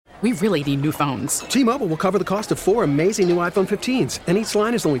We really need new phones. T-Mobile will cover the cost of 4 amazing new iPhone 15s, and each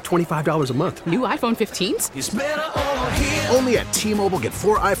line is only $25 a month. New iPhone 15s? It's better over here. Only at T-Mobile, get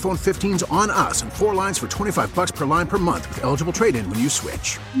 4 iPhone 15s on us and 4 lines for $25 per line per month with eligible trade-in when you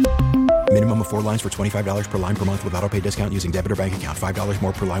switch. Minimum of 4 lines for $25 per line per month with autopay discount using debit or bank account. $5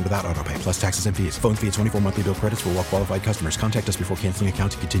 more per line without autopay, plus taxes and fees. Phone fee at 24 monthly bill credits for well-qualified customers. Contact us before canceling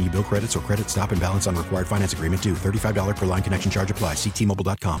account to continue bill credits or credit stop and balance on required finance agreement due. $35 per line connection charge applies. See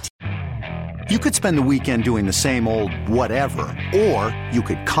T-Mobile.com. You could spend the weekend doing the same old whatever, or you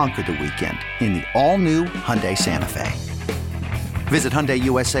could conquer the weekend in the all-new Hyundai Santa Fe. Visit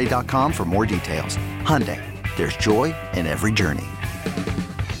HyundaiUSA.com for more details. Hyundai, there's joy in every journey.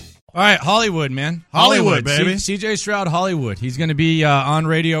 All right, Hollywood, man. Hollywood, baby. CJ Stroud, Hollywood. He's going to be on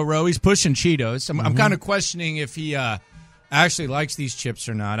Radio Row. He's pushing Cheetos. I'm kind of questioning if he actually likes these chips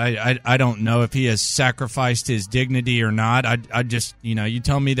or not. I don't know if he has sacrificed his dignity or not. I just, you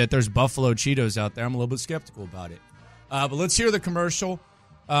tell me that there's Buffalo Cheetos out there. I'm a little bit skeptical about it. But let's hear the commercial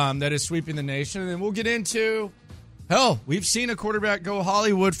that is sweeping the nation, and then we'll get into, hell, we've seen a quarterback go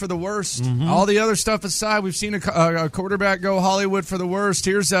Hollywood for the worst. All the other stuff aside, we've seen a quarterback go Hollywood for the worst.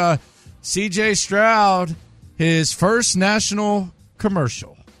 Here's CJ Stroud, his first national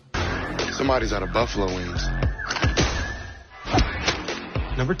commercial. Somebody's out of Buffalo wings.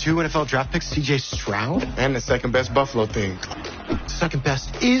 Number 2 NFL draft pick, C.J. Stroud. And the second best Buffalo thing. Second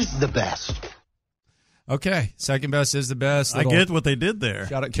best is the best. Okay, second best is the best. I get what they did there.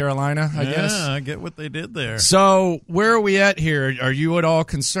 Shout out Carolina, I guess. Yeah, I get what they did there. So where are we at here? Are you at all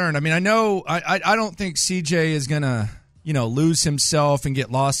concerned? I mean, I know I don't think C.J. is going to, lose himself and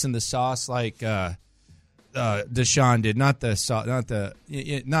get lost in the sauce like Deshaun did. Not that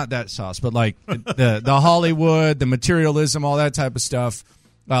sauce, but like the Hollywood, the materialism, all that type of stuff.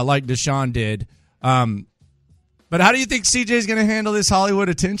 Like Deshaun did. But how do you think CJ is going to handle this Hollywood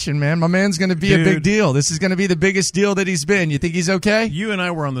attention, man? My man's going to be a big deal. This is going to be the biggest deal that he's been. You think he's okay? You and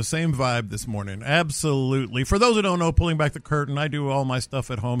I were on the same vibe this morning. Absolutely. For those who don't know, pulling back the curtain, I do all my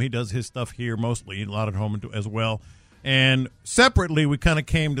stuff at home. He does his stuff here mostly, a lot at home as well. And separately, we kind of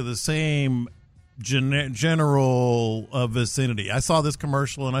came to the same general vicinity. I saw this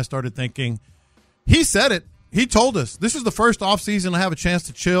commercial and I started thinking, he said it. He told us this is the first offseason I have a chance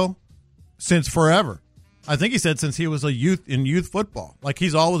to chill since forever. I think he said since he was a youth football. Like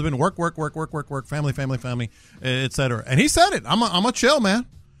he's always been work, family, et cetera. And he said it. I'm a chill, man.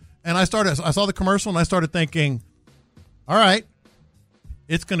 And I saw the commercial and I started thinking, all right,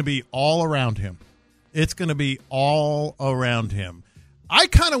 it's going to be all around him. It's going to be all around him. I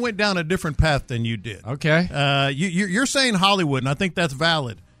kind of went down a different path than you did. Okay. You're saying Hollywood, and I think that's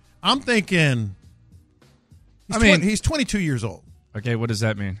valid. I'm thinking he's 22 years old. Okay, what does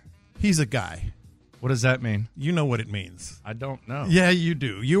that mean? He's a guy. What does that mean? You know what it means. I don't know. Yeah, you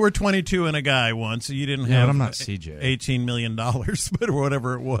do. You were 22 and a guy once, so you didn't have but I'm not CJ. $18 million, but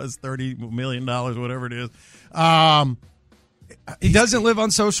whatever it was, $30 million, whatever it is. He doesn't live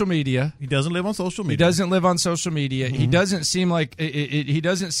on social media. He doesn't live on social media. Mm-hmm. He doesn't seem like he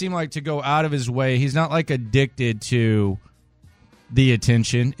doesn't seem like to go out of his way. He's not like addicted to the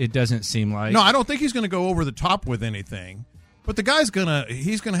attention. It doesn't seem like. No, I don't think he's going to go over the top with anything. But the guy's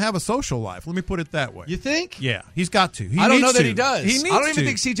he's gonna have a social life. Let me put it that way. You think? Yeah, he's got to. I don't know that he does. He needs I don't even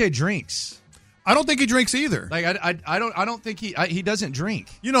think CJ drinks. I don't think he drinks either. Like I don't think he doesn't drink.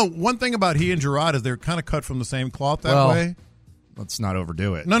 One thing about he and Gerard is they're kind of cut from the same cloth that way. Let's not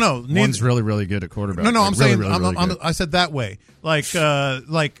overdo it. No, one's really, really good at quarterback. No, I'm saying really I said that way. Like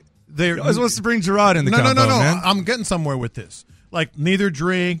they're. I was supposed to bring Gerard in the combo, No. Man. I'm getting somewhere with this. Like neither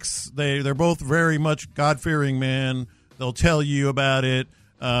drinks. They're both very much God-fearing men. They'll tell you about it.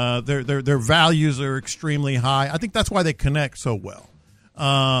 Their values are extremely high. I think that's why they connect so well.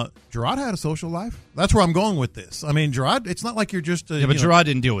 Gerard had a social life. That's where I'm going with this. I mean, Gerard, it's not like you're just but Gerard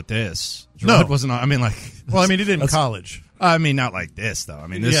didn't deal with this. Gerard wasn't. I mean, like. Well, I mean, he did in college. I mean, not like this though. I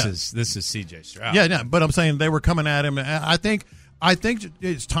mean, this is CJ Stroud. Yeah, but I'm saying they were coming at him. I think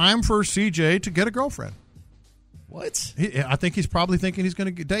it's time for CJ to get a girlfriend. What? I think he's probably thinking he's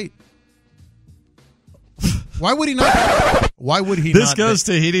going to date. Why would he not? Why would he this not? Goes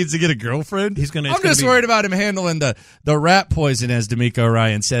to he needs to get a girlfriend? I'm just worried about him handling the rat poison, as D'Amico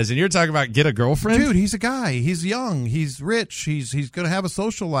Ryan says. And you're talking about get a girlfriend? Dude, he's a guy. He's young. He's rich. He's going to have a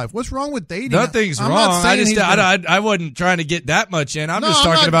social life. What's wrong with dating? Nothing's wrong. I wasn't trying to get that much in. I'm just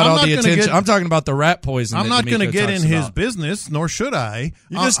talking about all the attention. I'm talking about the rat poison. I'm not going to get in his business, nor should I.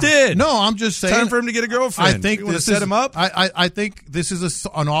 You just did. No, I'm just saying. Time for him to get a girlfriend. I think this set him up. I think this is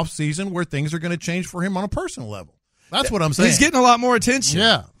an off season where things are going to change for him on a personal level. That's what I'm saying. He's getting a lot more attention.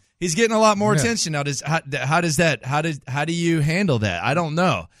 Yeah, he's getting a lot more attention now. How do you handle that? I don't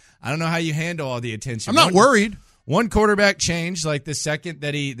know. I don't know how you handle all the attention. I'm not worried. One quarterback changed, like the second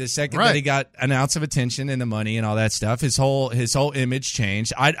that he got an ounce of attention and the money and all that stuff. His whole image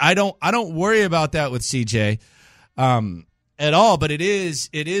changed. I don't worry about that with CJ at all. But it is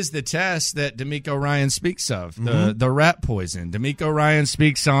the test that DeMeco Ryan speaks of, the rat poison. DeMeco Ryan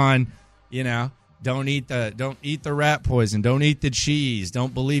speaks on, don't eat the rat poison, don't eat the cheese,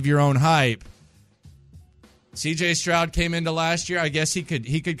 don't believe your own hype. CJ Stroud came into last year. I guess he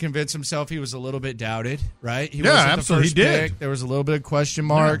could convince himself he was a little bit doubted, right? He wasn't absolutely. The first pick. There was a little bit of question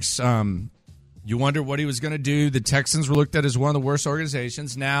marks. Yeah. You wonder what he was going to do. The Texans were looked at as one of the worst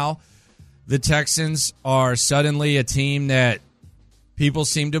organizations. Now the Texans are suddenly a team that people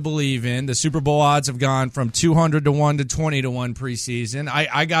seem to believe in. The Super Bowl odds have gone from 200 to 1 to 20 to 1 preseason.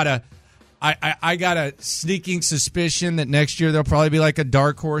 I got a sneaking suspicion that next year they'll probably be like a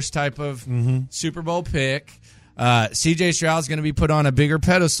dark horse type of Super Bowl pick. CJ Stroud's going to be put on a bigger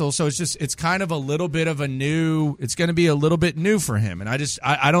pedestal, so it's kind of a little bit of it's going to be a little bit new for him, and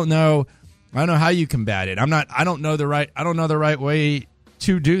I don't know how you combat it. I don't know the right way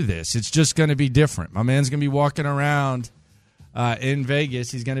to do this. It's just going to be different. My man's going to be walking around in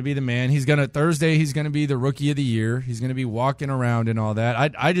Vegas. He's going to be the man. Thursday he's going to be the rookie of the year. He's going to be walking around and all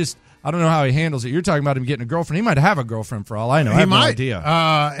that. I don't know how he handles it. You're talking about him getting a girlfriend. He might have a girlfriend for all I know. I have no idea.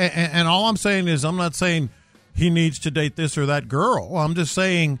 And all I'm saying is I'm not saying he needs to date this or that girl. I'm just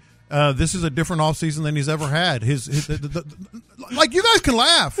saying this is a different offseason than he's ever had. Like, you guys can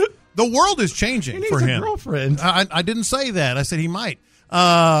laugh. The world is changing for him. He needs a girlfriend. I didn't say that. I said he might.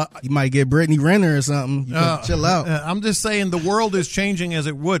 He might get Brittany Renner or something. You can chill out. I'm just saying the world is changing as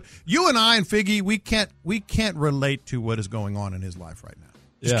it would. You and I and Figgy, we can't relate to what is going on in his life right now.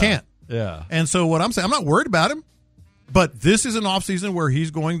 Just can't. Yeah. And so what I'm saying, I'm not worried about him, but this is an offseason where he's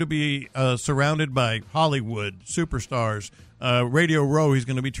going to be surrounded by Hollywood superstars. Radio Row, he's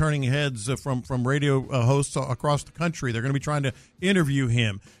going to be turning heads from radio hosts across the country. They're going to be trying to interview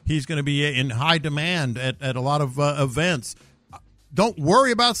him. He's going to be in high demand at a lot of events. Don't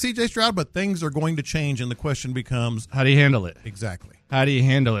worry about C.J. Stroud, but things are going to change, and the question becomes, how do you handle it? Exactly. How do you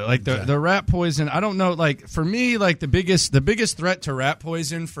handle it? Like the rat poison, I don't know. Like, for me, like the biggest threat to rat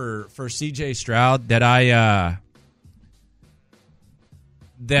poison for C.J. Stroud that I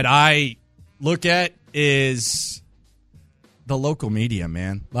look at is the local media,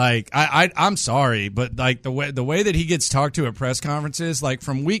 man. Like, I'm sorry, but like the way that he gets talked to at press conferences, like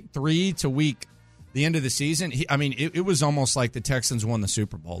from week 3 to the end of the season, it was almost like the Texans won the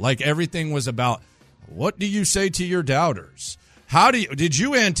Super Bowl. Like, everything was about, what do you say to your doubters? Did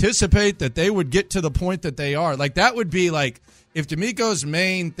you anticipate that they would get to the point that they are? Like, that would be like, if DeMeco's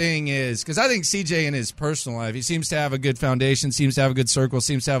main thing is, because I think CJ in his personal life, he seems to have a good foundation, seems to have a good circle,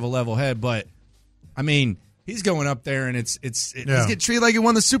 seems to have a level head, but I mean, he's going up there and he's getting treated like he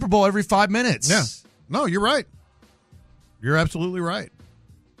won the Super Bowl every 5 minutes. Yeah. No, you're right. You're absolutely right.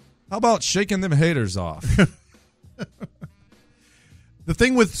 How about shaking them haters off? The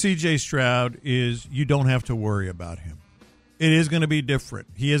thing with C.J. Stroud is you don't have to worry about him. It is going to be different.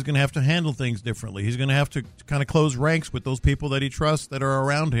 He is going to have to handle things differently. He's going to have to kind of close ranks with those people that he trusts that are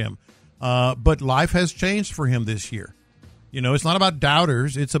around him. But life has changed for him this year. It's not about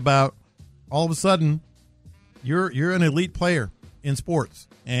doubters. It's about all of a sudden you're an elite player in sports,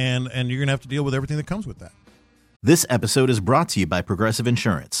 and you're going to have to deal with everything that comes with that. This episode is brought to you by Progressive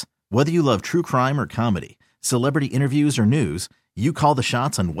Insurance. Whether you love true crime or comedy, celebrity interviews or news, you call the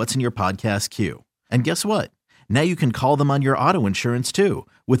shots on what's in your podcast queue. And guess what? Now you can call them on your auto insurance too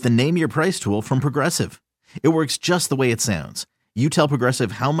with the Name Your Price tool from Progressive. It works just the way it sounds. You tell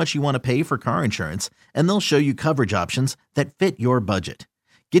Progressive how much you want to pay for car insurance, and they'll show you coverage options that fit your budget.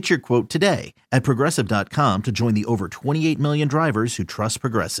 Get your quote today at Progressive.com to join the over 28 million drivers who trust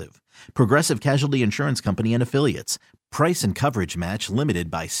Progressive. Progressive Casualty Insurance Company and Affiliates. Price and coverage match limited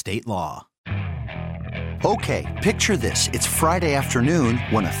by state law. Okay, picture this. It's Friday afternoon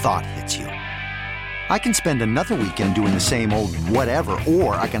when a thought hits you. I can spend another weekend doing the same old whatever,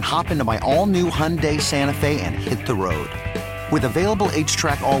 or I can hop into my all-new Hyundai Santa Fe and hit the road. With available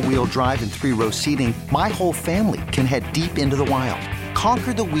H-Track all-wheel drive and 3-row seating, my whole family can head deep into the wild.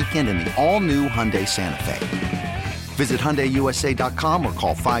 Conquer the weekend in the all-new Hyundai Santa Fe. Visit HyundaiUSA.com or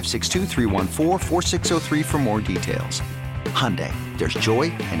call 562-314-4603 for more details. Hyundai, there's joy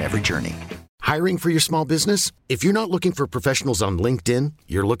in every journey. Hiring for your small business? If you're not looking for professionals on LinkedIn,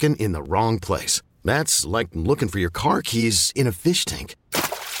 you're looking in the wrong place. That's like looking for your car keys in a fish tank.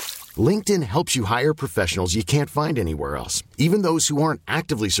 LinkedIn helps you hire professionals you can't find anywhere else, even those who aren't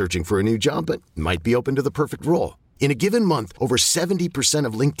actively searching for a new job but might be open to the perfect role. In a given month, over 70%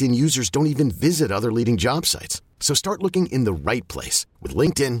 of LinkedIn users don't even visit other leading job sites. So start looking in the right place. With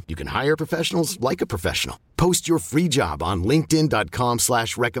LinkedIn, you can hire professionals like a professional. Post your free job on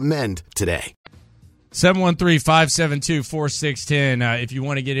linkedin.com/recommend today. 713-572-4610. If you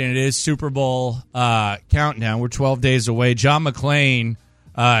want to get in, it is Super Bowl countdown. We're 12 days away. John McClain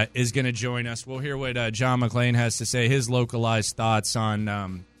is going to join us. We'll hear what John McClain has to say, his localized thoughts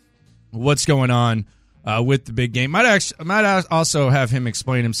on what's going on with the big game. Might also have him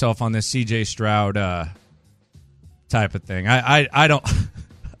explain himself on this C.J. Stroud type of thing. I don't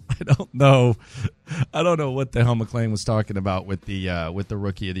know. I don't know what the hell McClain was talking about with the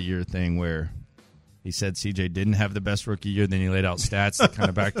Rookie of the Year thing, where he said C.J. didn't have the best rookie year. Then he laid out stats that kind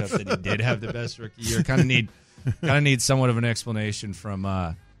of backed up that he did have the best rookie year. Kind of need somewhat of an explanation from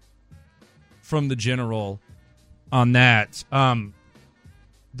the general on that.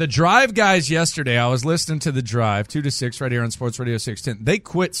 The Drive guys yesterday, I was listening to The Drive, 2 to 6 right here on Sports Radio 610. They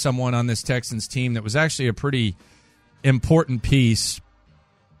quit someone on this Texans team that was actually a pretty important piece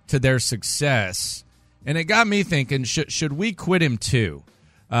to their success. And it got me thinking, should we quit him too?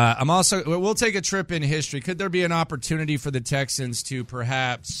 We'll take a trip in history. Could there be an opportunity for the Texans to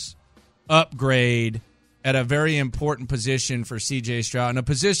perhaps upgrade at a very important position for C.J. Stroud, in a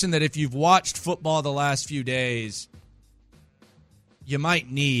position that if you've watched football the last few days, you might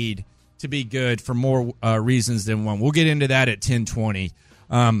need to be good for more reasons than one. We'll get into that at 10:20.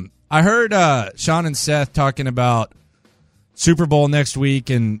 I heard Sean and Seth talking about Super Bowl next week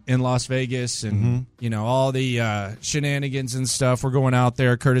in Las Vegas and, all the shenanigans and stuff. We're going out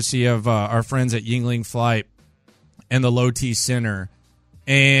there courtesy of our friends at Yingling Flight and the Low T Center.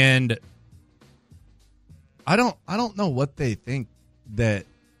 And I don't know what they think that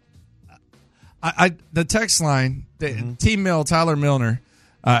the text line, Team Mill, Tyler Milner,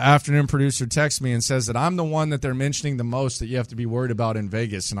 afternoon producer, texts me and says that I'm the one that they're mentioning the most that you have to be worried about in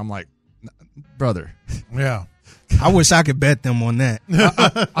Vegas. And I'm like, brother. Yeah. I wish I could bet them on that.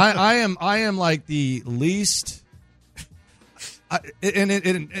 I am like the least.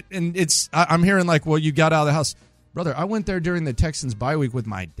 I'm hearing like, well, you got out of the house. Brother, I went there during the Texans bye week with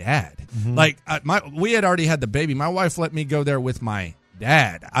my dad. Mm-hmm. We had already had the baby. My wife let me go there with my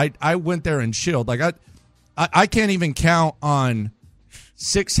dad. I went there and chilled. Like I can't even count on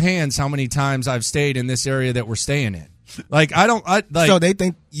 6 hands how many times I've stayed in this area that we're staying in. So they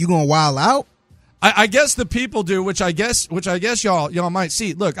think you gonna wild out? I guess the people do, which I guess y'all might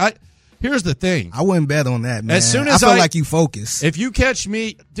see. Look, here's the thing. I wouldn't bet on that, man. As soon as I feel like you focus. If you catch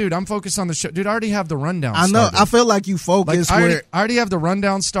me, dude, I'm focused on the show. Dude, I already have the rundown I know. started. I feel like you focus. I already have the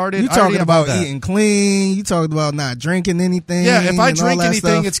rundown started. You talking about eating clean. You talking about not drinking anything. Yeah, if I drink anything,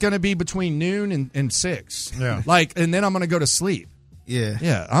 stuff, it's going to be between noon and 6. Yeah. And then I'm going to go to sleep. Yeah.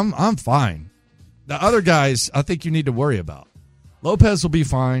 Yeah, I'm fine. The other guys, I think you need to worry about. Lopez will be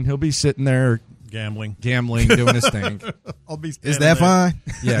fine. He'll be sitting there gambling, doing his thing. I'll be. Is that fine?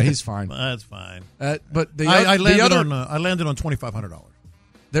 Yeah, he's fine. That's fine. But I landed on $2,500.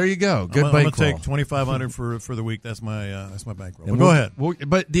 There you go. Good I'm bankroll. I'm gonna take $2,500 for the week. That's my bankroll. Go ahead.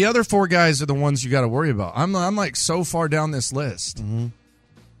 But the other 4 guys are the ones you got to worry about. I'm like so far down this list. Mm-hmm.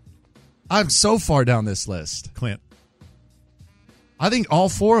 I'm so far down this list. Clint. I think all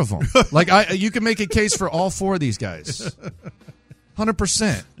 4 of them. You can make a case for all 4 of these guys.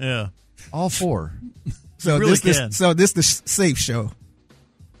 100%. Yeah. All 4. So really this the safe show.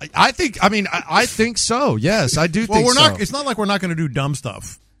 I think. I mean, I think so. Yes, I do. Well, think not. So. It's not like we're not going to do dumb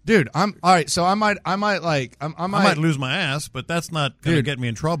stuff, dude. I'm all right. So I might lose my ass, but that's not going to get me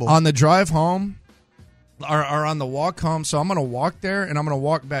in trouble. On the drive home, or on the walk home. So I'm going to walk there and I'm going to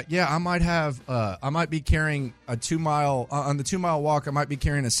walk back. Yeah, I might have. I might be carrying a 2 mile on the 2 mile walk. I might be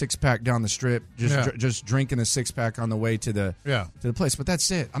carrying a 6-pack down the strip. Just drinking a 6-pack on the way to the place. But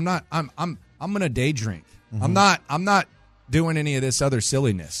that's it. I'm not. I'm going to day drink. Mm-hmm. I'm not doing any of this other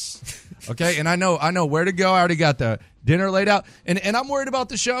silliness. Okay, and I know where to go. I already got the dinner laid out, and I'm worried about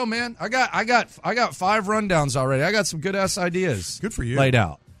the show, man. I got 5 rundowns already. I got some good ass ideas. Good for you. Laid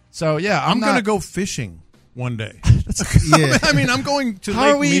out. So yeah, I'm going to go fishing one day. Yeah. I mean, I'm going to.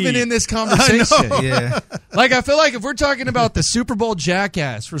 How are we even in this conversation? Yeah. Like, I feel like if we're talking about the Super Bowl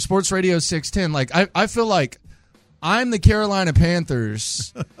jackass for Sports Radio 610, like I feel like I'm the Carolina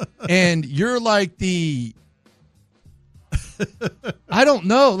Panthers, and you're like the. I don't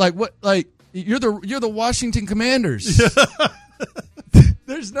know, like what, like you're the Washington Commanders.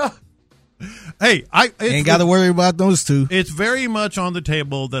 There's no. Hey, I ain't got to worry about those 2. It's very much on the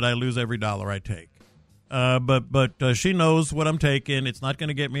table that I lose every dollar I take. But she knows what I'm taking. It's not going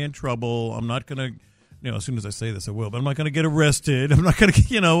to get me in trouble. I'm not going to, as soon as I say this, I will. But I'm not going to get arrested. I'm not going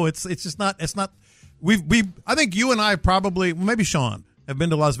to, it's just not. It's not. I think you and I probably, maybe Sean, have been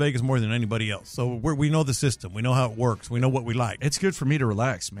to Las Vegas more than anybody else. So we know the system. We know how it works. We know what we like. It's good for me to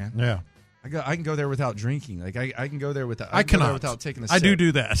relax, man. Yeah. I can go there without drinking. Like I can go there without. I cannot. Go there without taking a sip. I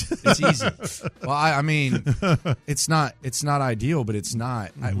do that. It's easy. Well, I mean, it's not ideal, but it's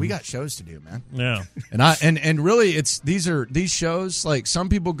not. We got shows to do, man. Yeah. And really, these shows. Like some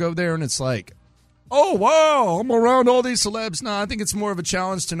people go there and it's like, oh wow, I'm around all these celebs. No, I think it's more of a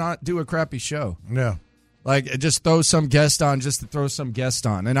challenge to not do a crappy show. Yeah. Like just throw some guest on just to throw some guest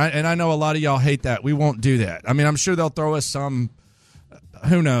on. And I know a lot of y'all hate that. We won't do that. I mean, I'm sure they'll throw us some.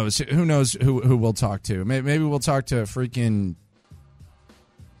 Who knows? Who knows who we'll talk to? Maybe we'll talk to freaking.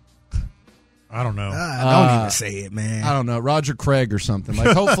 I don't know. Don't even say it, man. I don't know, Roger Craig or something.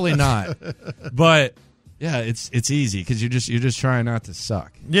 Like, hopefully not. But yeah, it's easy because you're just trying not to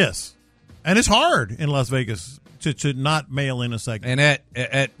suck. Yes, and it's hard in Las Vegas to not mail in a segment. And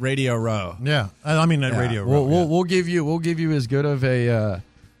at Radio Row. Yeah, I mean at Radio Row. We'll give you as good of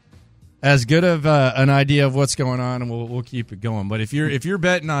an idea of what's going on, and we'll keep it going. But if you're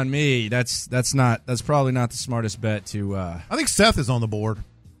betting on me, that's probably not the smartest bet to. I think Seth is on the board.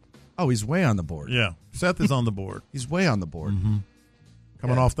 Oh, he's way on the board. Yeah, Seth is on the board. He's way on the board. Mm-hmm.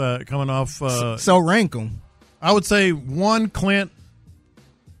 Coming off. So rank them. I would say 1, Clint.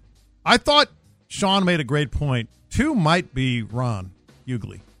 I thought Sean made a great point. 2 might be Ron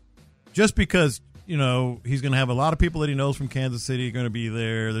Hughley, just because. You know, he's going to have a lot of people that he knows from Kansas City going to be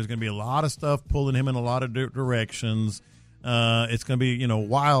there. There's going to be a lot of stuff pulling him in a lot of directions. It's going to be,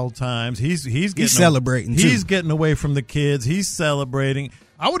 wild times. He's celebrating, too. He's getting away from the kids. He's celebrating.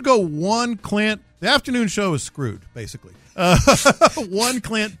 I would go 1, Clint. The afternoon show is screwed, basically. 1,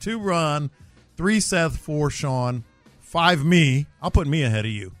 Clint, 2, Ron, 3, Seth, 4, Sean, 5, me. I'll put me ahead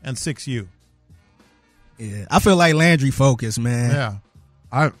of you, and 6, you. Yeah, I feel like Landry focused, man. Yeah.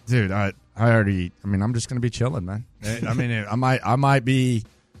 I'm just going to be chilling, man. I mean, I might be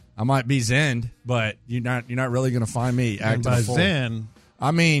zen, but you're not really going to find me acting by full. Zen.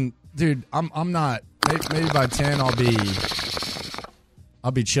 I mean, dude, I'm not. Maybe by 10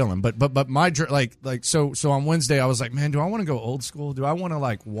 I'll be chilling. But my so on Wednesday I was like, man, do I want to go old school? Do I want to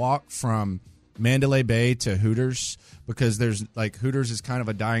like walk from Mandalay Bay to Hooters? Because there's like Hooters is kind of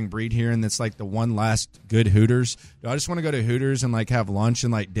a dying breed here, and it's like the one last good Hooters. Do I just want to go to Hooters and like have lunch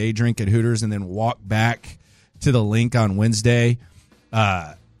and like day drink at Hooters and then walk back to the Link on Wednesday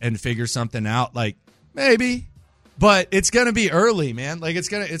and figure something out? Like maybe, but it's gonna be early, man. Like it's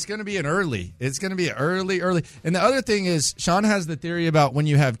gonna be an early. It's gonna be early. And the other thing is, Sean has the theory about when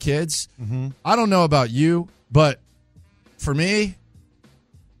you have kids. Mm-hmm. I don't know about you, but for me,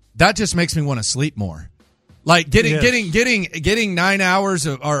 that just makes me want to sleep more. Like getting 9 hours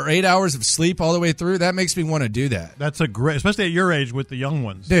or 8 hours of sleep all the way through, that makes me want to do that. That's a great, especially at your age with the young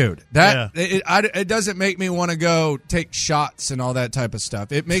ones, dude. It doesn't make me want to go take shots and all that type of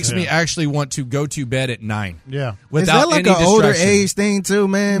stuff. It makes me actually want to go to bed at 9. Yeah, without any distraction. Is that like an older age thing too,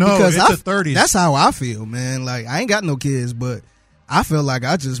 man? No, because it's the 30s. That's how I feel, man. Like I ain't got no kids, but I feel like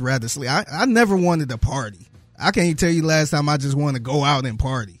I just rather sleep. I never wanted to party. I can't tell you last time I just wanted to go out and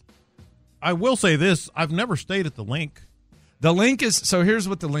party. I will say this: I've never stayed at the Link. The Link is so. Here's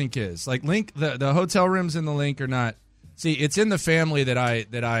what the Link is like. Link the hotel rooms in the Link are not. See, it's in the family that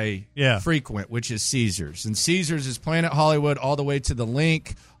I frequent, which is Caesars, and Caesars is Planet Hollywood all the way to the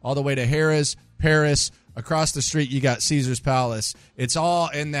Link, all the way to Harrah's, Paris. Across the street, you got Caesar's Palace. It's all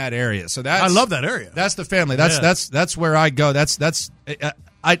in that area. So I love that area. That's the family. That's where I go.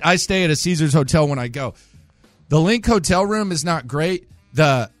 I stay at a Caesar's hotel when I go. The Link hotel room is not great.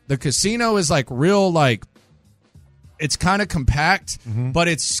 The casino is like real, like it's kind of compact, but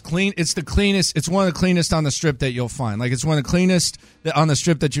it's clean. It's the cleanest. It's one of the cleanest on the Strip that you'll find. Like it's one of the cleanest on the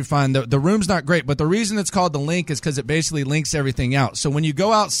Strip that you find. The room's not great, but the reason it's called the Link is because it basically links everything out. So when you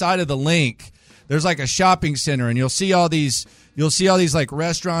go outside of the Link, there's like a shopping center, and you'll see all these like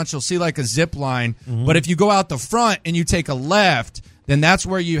restaurants. You'll see like a zip line. But if you go out the front and you take a left, then that's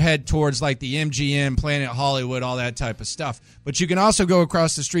where you head towards like the MGM, Planet Hollywood, all that type of stuff. But you can also go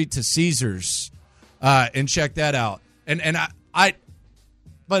across the street to Caesars and check that out. And I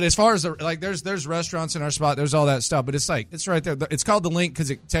but as far as there's restaurants in our spot, there's all that stuff. But it's like it's right there. It's called the Link because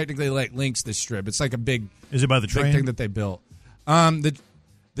it technically like links the Strip. It's like a big. Is it by the train? Big thing that they built.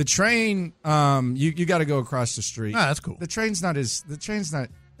 The train, you got to go across the street. Ah, that's cool. The train's not. It's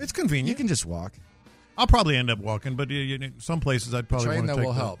convenient. You can just walk. I'll probably end up walking, but some places I'd probably train want to that take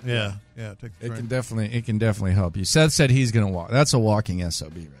will help. Yeah, take the train. It can definitely help you. Seth said he's going to walk. That's a walking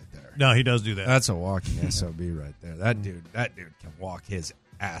SOB right there. No, he does do that. That's a walking SOB right there. That dude can walk his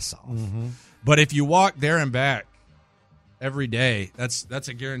ass off. But if you walk there and back every day, that's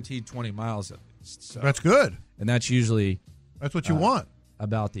a guaranteed 20 miles. So, that's good. And that's usually that's what you want.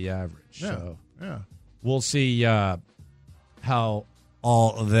 About the average. Yeah. So yeah. We'll see how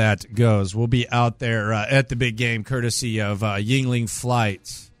all of that goes. We'll be out there at the big game courtesy of Yingling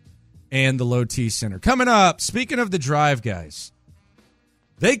Flight and the Low T Center. Coming up, speaking of the drive guys,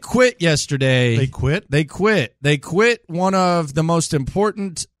 they quit yesterday. They quit? They quit. They quit one of the most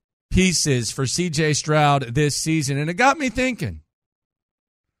important pieces for CJ Stroud this season. And it got me thinking,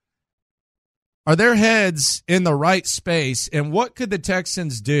 are their heads in the right space? And what could the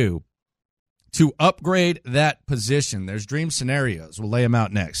Texans do to upgrade that position? There's dream scenarios. We'll lay them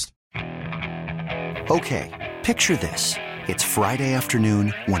out next. Okay, picture this. It's Friday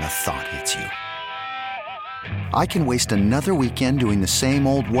afternoon when a thought hits you. I can waste another weekend doing the same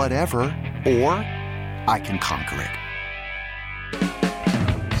old whatever, or I can conquer it.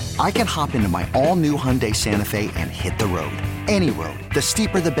 I can hop into my all-new Hyundai Santa Fe and hit the road. Any road. The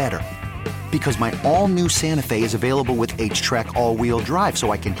steeper, the better. Because my all-new Santa Fe is available with H-Track all-wheel drive,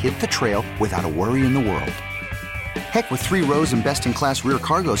 so I can hit the trail without a worry in the world. Heck, with 3 rows and best-in-class rear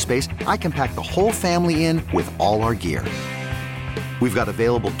cargo space, I can pack the whole family in with all our gear. We've got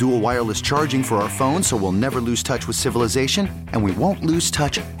available dual wireless charging for our phones, so we'll never lose touch with civilization, and we won't lose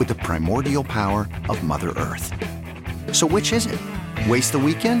touch with the primordial power of Mother Earth. So which is it? Waste the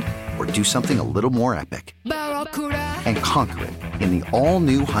weekend or do something a little more epic? And conquer it in the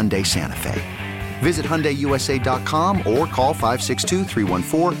all-new Hyundai Santa Fe. Visit HyundaiUSA.com or call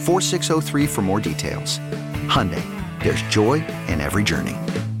 562-314-4603 for more details. Hyundai, there's joy in every journey.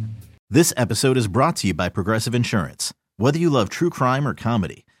 This episode is brought to you by Progressive Insurance. Whether you love true crime or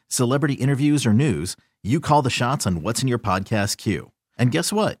comedy, celebrity interviews or news, you call the shots on what's in your podcast queue. And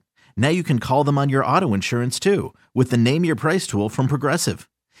guess what? Now you can call them on your auto insurance too with the Name Your Price tool from Progressive.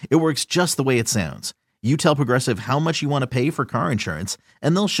 It works just the way it sounds. You tell Progressive how much you want to pay for car insurance,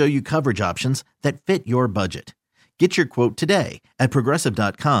 and they'll show you coverage options that fit your budget. Get your quote today at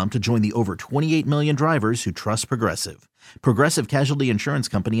Progressive.com to join the over 28 million drivers who trust Progressive. Progressive Casualty Insurance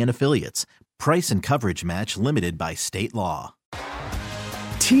Company and Affiliates. Price and coverage match limited by state law.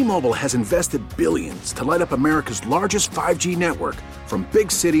 T-Mobile has invested billions to light up America's largest 5G network, from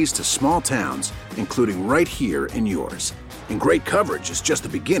big cities to small towns, including right here in yours. And great coverage is just the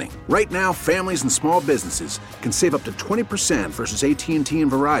beginning. Right now, families and small businesses can save up to 20% versus AT&T and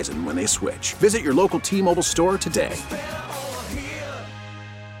Verizon when they switch. Visit your local T-Mobile store today.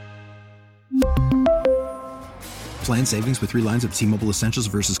 Plan savings with 3 lines of T-Mobile Essentials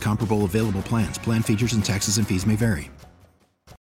versus comparable available plans. Plan features and taxes and fees may vary.